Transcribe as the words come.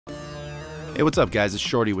Hey, what's up guys? It's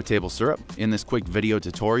Shorty with Table Syrup. In this quick video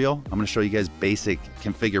tutorial, I'm going to show you guys basic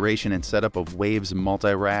configuration and setup of Waves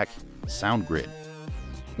MultiRack SoundGrid.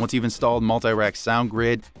 Once you've installed MultiRack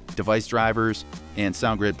SoundGrid, device drivers, and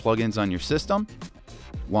SoundGrid plugins on your system,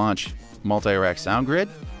 launch MultiRack SoundGrid.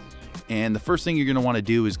 And the first thing you're going to want to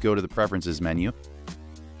do is go to the Preferences menu.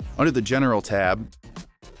 Under the General tab,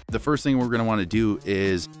 the first thing we're going to want to do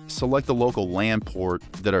is select the local LAN port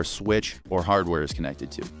that our switch or hardware is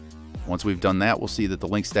connected to. Once we've done that, we'll see that the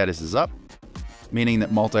link status is up, meaning that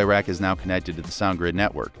MultiRack is now connected to the SoundGrid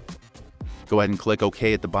network. Go ahead and click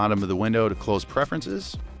OK at the bottom of the window to close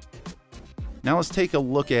Preferences. Now let's take a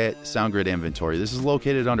look at SoundGrid Inventory. This is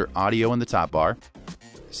located under Audio in the top bar,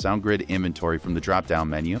 SoundGrid Inventory from the drop-down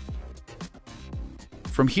menu.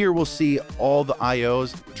 From here, we'll see all the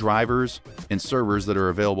IOs, drivers, and servers that are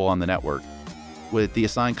available on the network. With the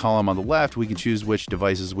assigned column on the left, we can choose which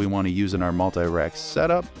devices we want to use in our MultiRack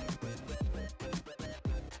setup.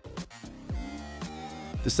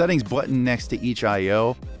 The settings button next to each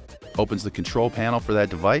IO opens the control panel for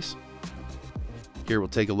that device. Here we'll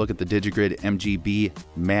take a look at the DigiGrid MGB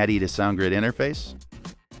MADI to SoundGrid interface.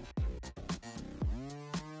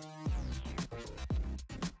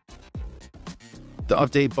 The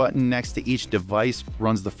update button next to each device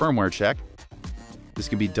runs the firmware check. This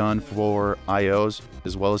can be done for IOs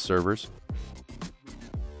as well as servers.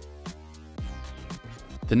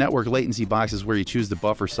 The network latency box is where you choose the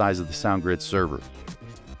buffer size of the SoundGrid server.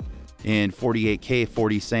 In 48K,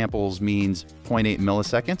 40 samples means 0.8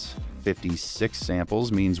 milliseconds, 56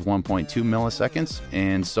 samples means 1.2 milliseconds,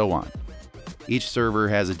 and so on. Each server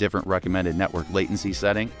has a different recommended network latency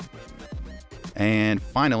setting. And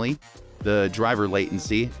finally, the driver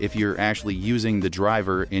latency if you're actually using the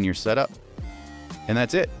driver in your setup. And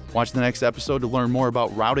that's it. Watch the next episode to learn more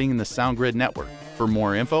about routing in the SoundGrid network. For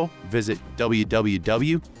more info, visit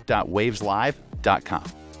www.waveslive.com.